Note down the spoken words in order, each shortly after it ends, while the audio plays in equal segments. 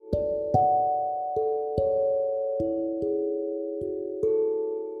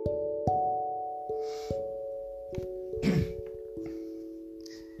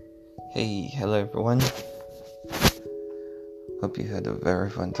Hey, hello everyone. Hope you had a very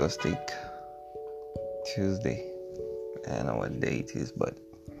fantastic Tuesday. I don't know what day it is, but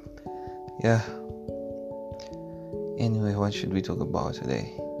yeah. Anyway, what should we talk about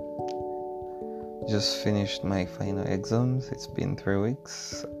today? Just finished my final exams. It's been 3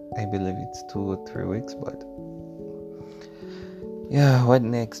 weeks. I believe it's 2 or 3 weeks, but yeah, what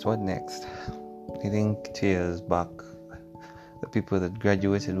next? I think 2 years back, the people that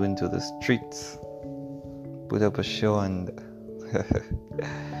graduated went to the streets, put up a show, and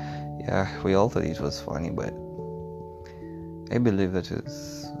yeah, we all thought it was funny, but I believe that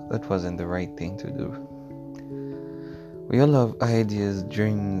wasn't the right thing to do. We all have ideas,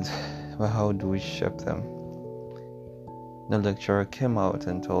 dreams, but how do we shape them? No lecturer came out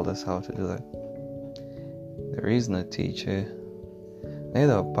and told us how to do that. There is no teacher,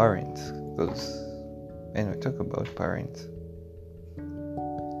 neither are parents. Anyway, talk about parents.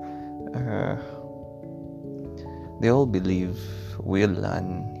 They all believe you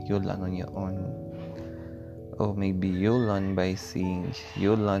learn on your own. Or maybe you learn by seeing,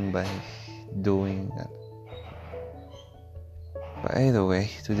 you learn by doing that. But either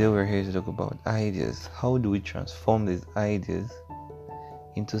way, today we're here to talk about ideas. How do we transform these ideas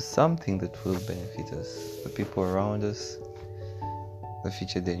into something that will benefit us, the people around us, the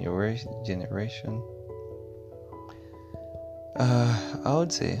future generation? I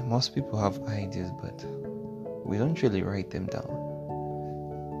would say most people have ideas, but we don't really write them down.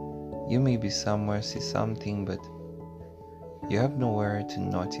 You may be somewhere, see something, but you have nowhere to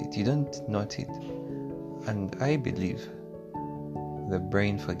note it. You don't note it. And I believe the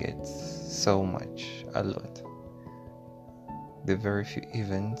brain forgets so much, a lot. The very few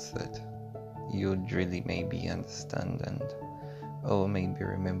events that you'd really maybe understand and maybe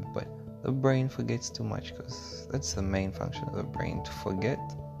remember, but the brain forgets too much, because that's the main function of the brain, to forget,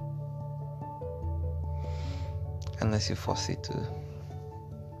 unless you force it to.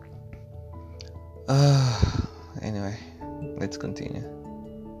 Anyway, let's continue.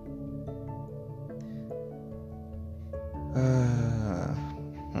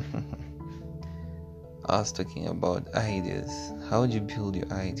 I was talking about ideas. How do you build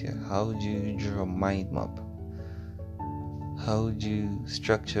your idea? How do you draw a mind map? How do you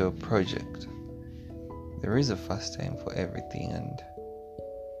structure a project? There is a first time for everything, and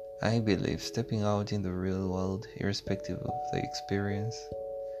I believe stepping out in the real world, irrespective of the experience,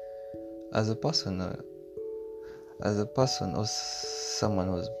 as a person or someone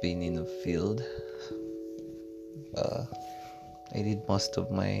who's been in the field, I did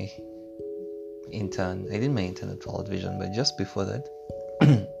my intern at World Vision, but just before that,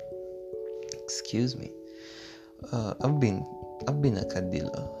 excuse me, I've been a cat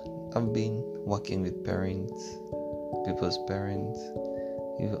dealer. I've been working with people's parents,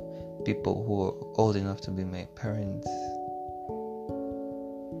 people who are old enough to be my parents,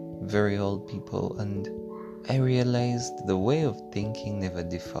 very old people, and I realized the way of thinking never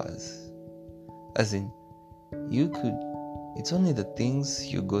differs. As in, it's only the things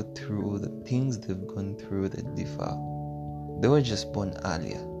you go through, the things they've gone through that differ. They were just born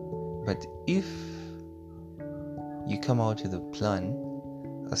earlier. But if you come out with a plan,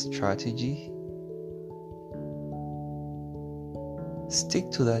 a strategy, stick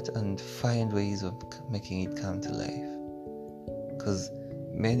to that and find ways of making it come to life. Because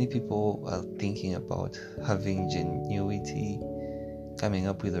many people are thinking about having genuity, coming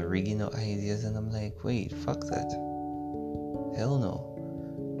up with original ideas, and I'm like, wait, fuck that. Hell no.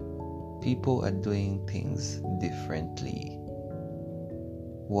 People are doing things differently.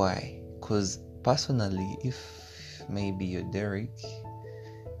 Why? Because personally, if maybe you're Derek,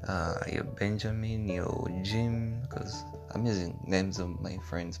 you're Benjamin, you're Jim, because I'm using names of my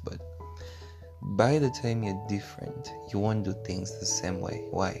friends, but by the time you're different, you won't do things the same way.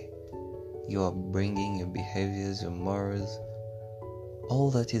 Why? You are bringing your behaviors, your morals,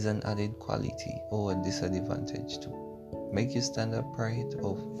 all that is an added quality or a disadvantage to make you stand upright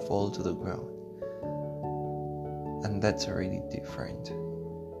or fall to the ground. And that's already different.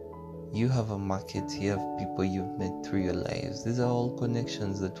 You have a market, you have people you've met through your lives. These are all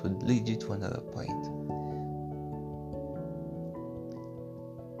connections that would lead you to another point.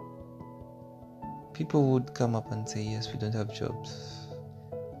 People would come up and say, yes, we don't have jobs.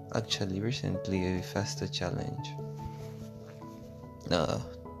 Actually, recently I faced a challenge. I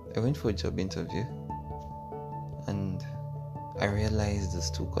went for a job interview and I realized I was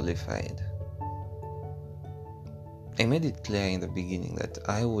too qualified. I made it clear in the beginning that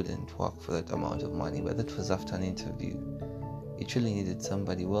I wouldn't work for that amount of money, but that was after an interview. It really needed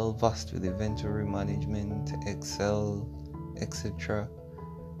somebody well versed with inventory management, Excel, etc.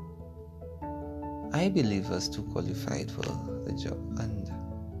 I believe I was too qualified for the job, and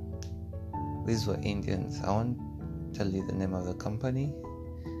these were Indians. I won't tell you the name of the company,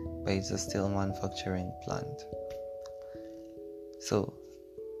 but it's a steel manufacturing plant. So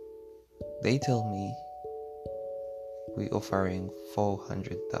they tell me we're offering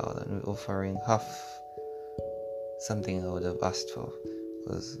 400,000. We're offering half something I would have asked for,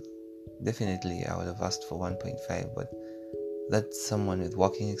 because definitely I would have asked for 1.5, but that's someone with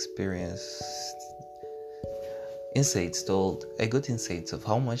working experience. I got insights of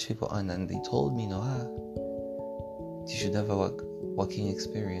how much people earn, and they told me, you should have a working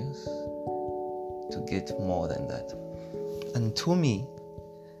experience to get more than that. And to me,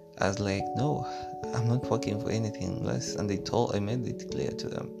 I was like, no, I'm not working for anything less. And I made it clear to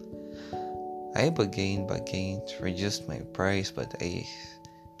them. I bargained, reduced my price, but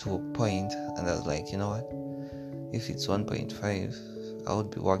to a point, and I was like, you know what? If it's 1.5, I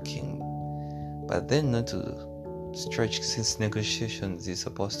would be working. But then not to stretch, since negotiations is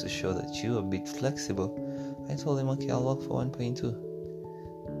supposed to show that you're a bit flexible. I told them, okay, I'll work for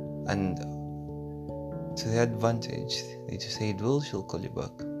 1.2. And to their advantage, they just said, well, she'll call you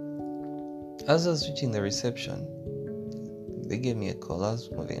back. As I was reaching the reception, they gave me a call. I was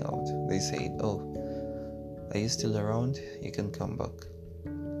moving out. They said, are you still around? You can come back.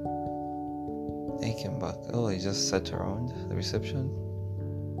 I came back. I just sat around the reception.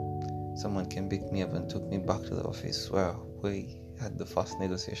 Someone came pick me up and took me back to the office where we had the first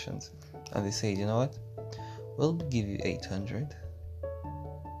negotiations. And they said, you know what? We'll give you 800.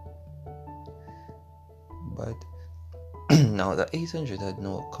 But now the 800 had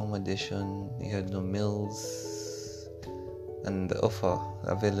no accommodation, it had no meals, and the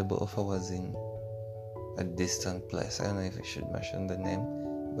available offer was in a distant place. I don't know if I should mention the name,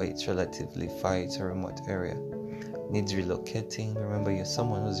 but it's relatively far. It's a remote area. Needs relocating. Remember, you're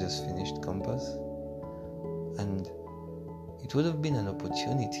someone who's just finished campus, and it would have been an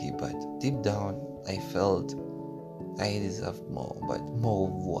opportunity, but deep down I felt I deserved more. But more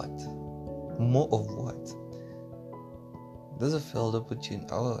of what? More of what? There's a failed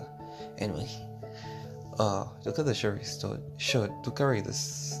opportunity. Anyway, to cut the story short, to cut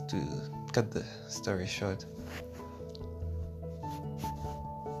the story short,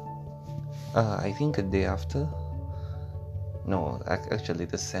 I think a day after, no, actually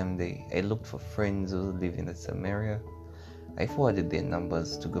the same day, I looked for friends who live in the same area. I forwarded their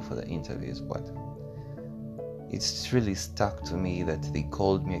numbers to go for the interviews, but it's really stuck to me that they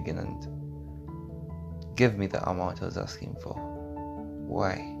called me again and gave me the amount I was asking for.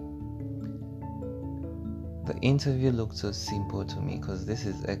 Why? The interview looked so simple to me because this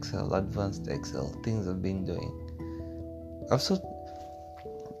is Excel, advanced Excel, things I've been doing.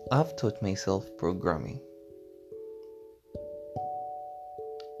 I've taught myself programming,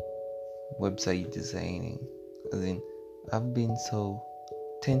 website designing, as in I've been so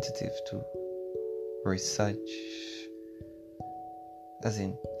tentative to research, as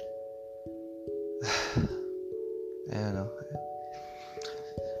in I don't know.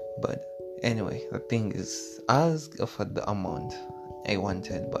 But anyway, the thing is, I was offered the amount I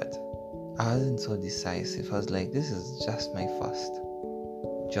wanted, but I wasn't so decisive. I was like, this is just my first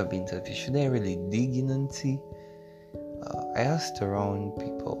job interview. Should I really dig in and see? I asked around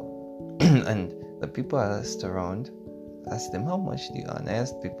people, and the people I asked around, asked them, how much do you earn? I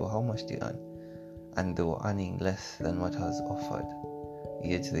asked people, how much do you earn? And they were earning less than what I was offered.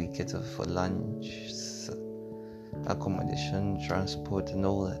 Yet they cater for lunch, accommodation, transport, and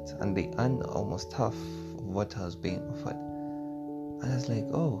all that, and they earn almost half of what I was being offered. And I was like,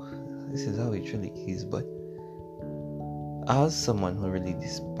 this is how it really is. But I was someone who really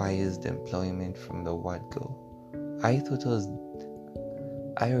despised employment from the word go. I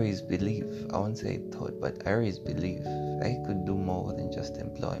always believe, I won't say thought, but I always believe I could do more than just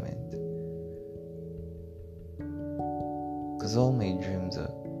employment. Because all my dreams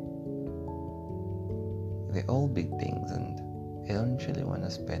they're all big things, and I don't really want to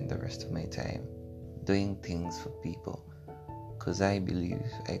spend the rest of my time doing things for people, because I believe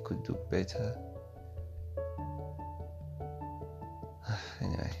I could do better.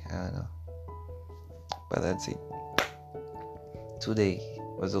 Anyway, I don't know. But that's it. Today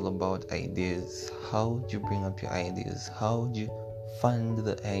was all about ideas. How do you bring up your ideas? How do you fund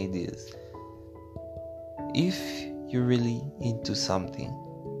the ideas? If you're really into something,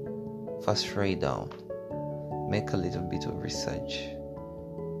 first write down. Make a little bit of research.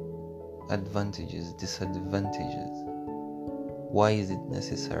 Advantages, disadvantages. Why is it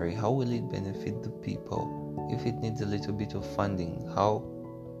necessary? How will it benefit the people? If it needs a little bit of funding, how?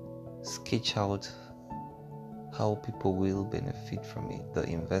 Sketch out how people will benefit from it, the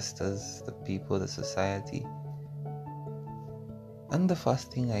investors, the people, the society. And the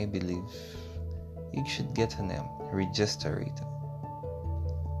first thing I believe, you should get a name, register it.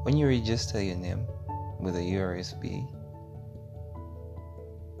 When you register your name with a URSB,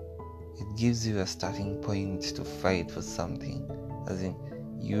 it gives you a starting point to fight for something. As in,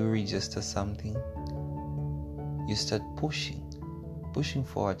 you register something, you start pushing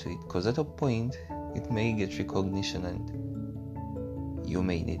forward to it, because at a point it may get recognition and you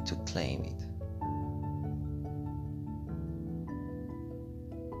may need to claim it.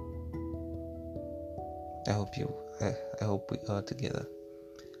 I hope we are together.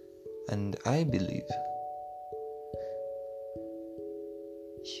 And I believe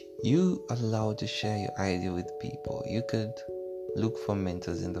you are allowed to share your idea with people. You could look for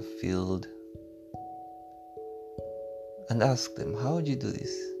mentors in the field and ask them, how would you do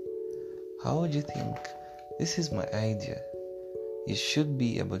this? How would you think? This is my idea. You should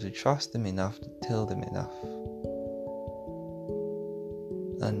be able to trust them enough to tell them enough.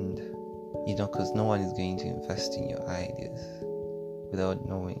 And because no one is going to invest in your ideas without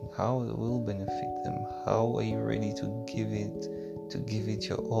knowing how it will benefit them. How are you ready to give it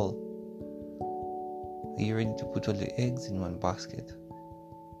your all? Are you ready to put all your eggs in one basket?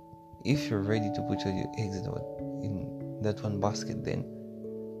 If you're ready to put all your eggs in that one basket, then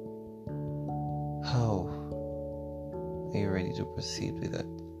how are you ready to proceed with that?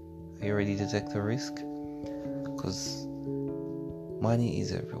 Are you ready to take the risk? Because money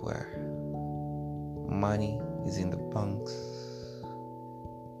is everywhere. Money is in the banks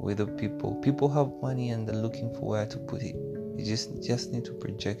with the people. People have money and they're looking for where to put it. You just need to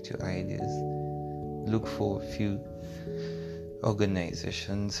project your ideas. Look for a few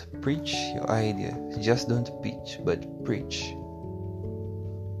organizations. Preach your idea. Just don't pitch, but preach.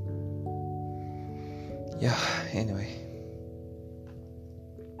 Yeah, anyway.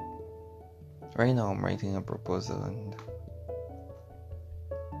 Right now I'm writing a proposal and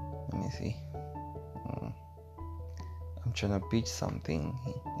let me see. I'm trying to pitch something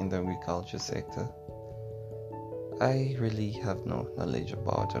in the agriculture sector. I really have no knowledge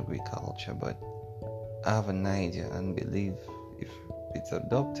about agriculture, but I have an idea and believe if it's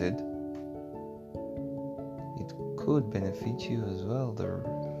adopted, it could benefit you as well.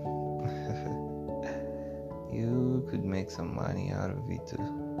 You could make some money out of it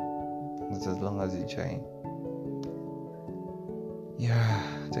too. It's as long as you try. Yeah,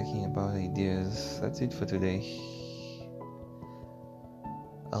 talking about ideas. That's it for today.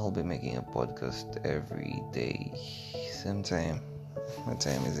 I'll be making a podcast every day, same time. What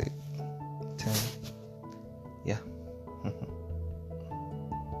time is it? 10. Yeah.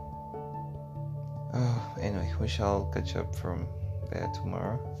 Anyway, we shall catch up from there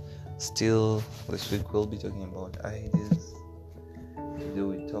tomorrow. Still, this week we'll be talking about ideas. Today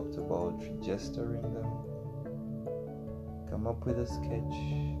we talked about registering them. Come up with a sketch,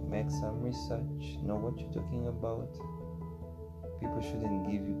 make some research, know what you're talking about. People shouldn't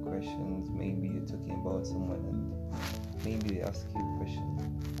give you questions. Maybe you're talking about someone and maybe they ask you a question.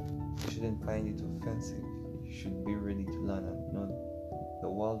 You shouldn't find it offensive. You should be ready to learn and know the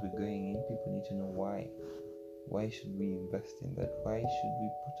world we're going in. People need to know why. Why should we invest in that? Why should we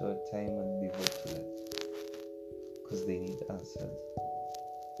put our time and devote to that? Because they need answers.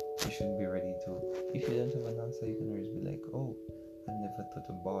 You should be ready to. If you don't have an answer, you can always be like, oh, I never thought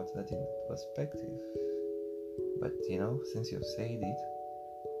about that in that perspective. But since you've said it,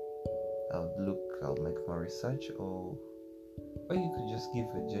 I'll make more research, or you could just give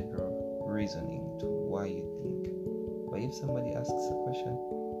a general reasoning to why you think. But if somebody asks a question,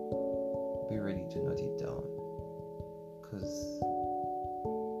 be ready to note it down. Because,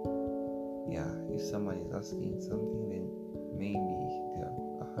 if someone is asking something, then maybe there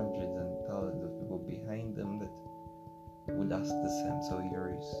are hundreds and thousands of people behind them that would ask the same. So you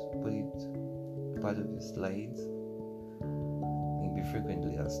always put it part of your slides, maybe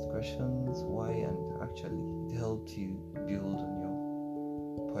frequently asked questions, why, and actually it helped you build on your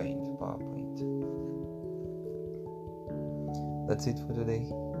PowerPoint. That's it for today.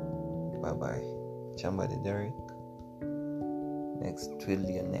 Bye bye. Chamba de Derek, next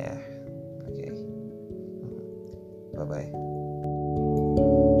trillionaire. Okay. Bye bye.